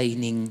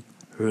sustaining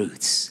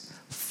roots.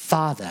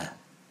 Father,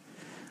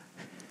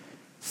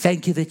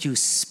 thank you that you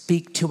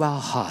speak to our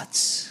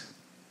hearts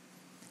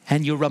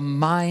and you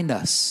remind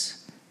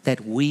us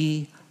that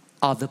we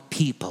are the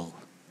people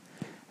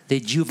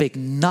that you've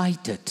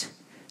ignited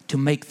to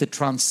make the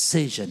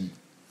transition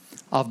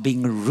of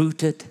being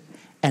rooted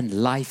and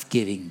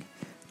life-giving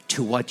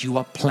to what you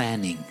are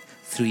planning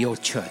through your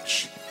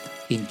church.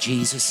 In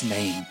Jesus'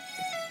 name,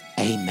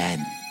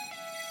 amen.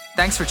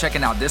 Thanks for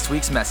checking out this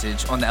week's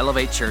message on the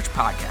Elevate Church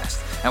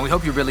podcast, and we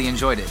hope you really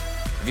enjoyed it.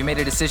 If you made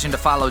a decision to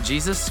follow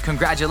Jesus,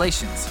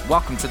 congratulations.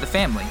 Welcome to the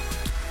family.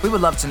 We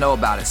would love to know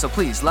about it, so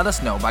please let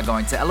us know by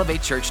going to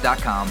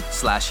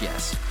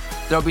elevatechurch.com/yes.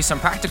 There will be some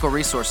practical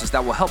resources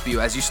that will help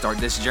you as you start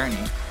this journey.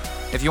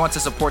 If you want to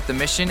support the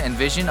mission and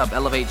vision of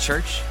Elevate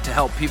Church to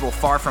help people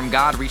far from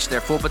God reach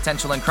their full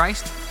potential in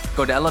Christ,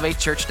 go to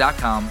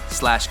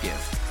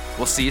elevatechurch.com/give.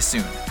 We'll see you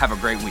soon. Have a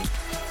great week.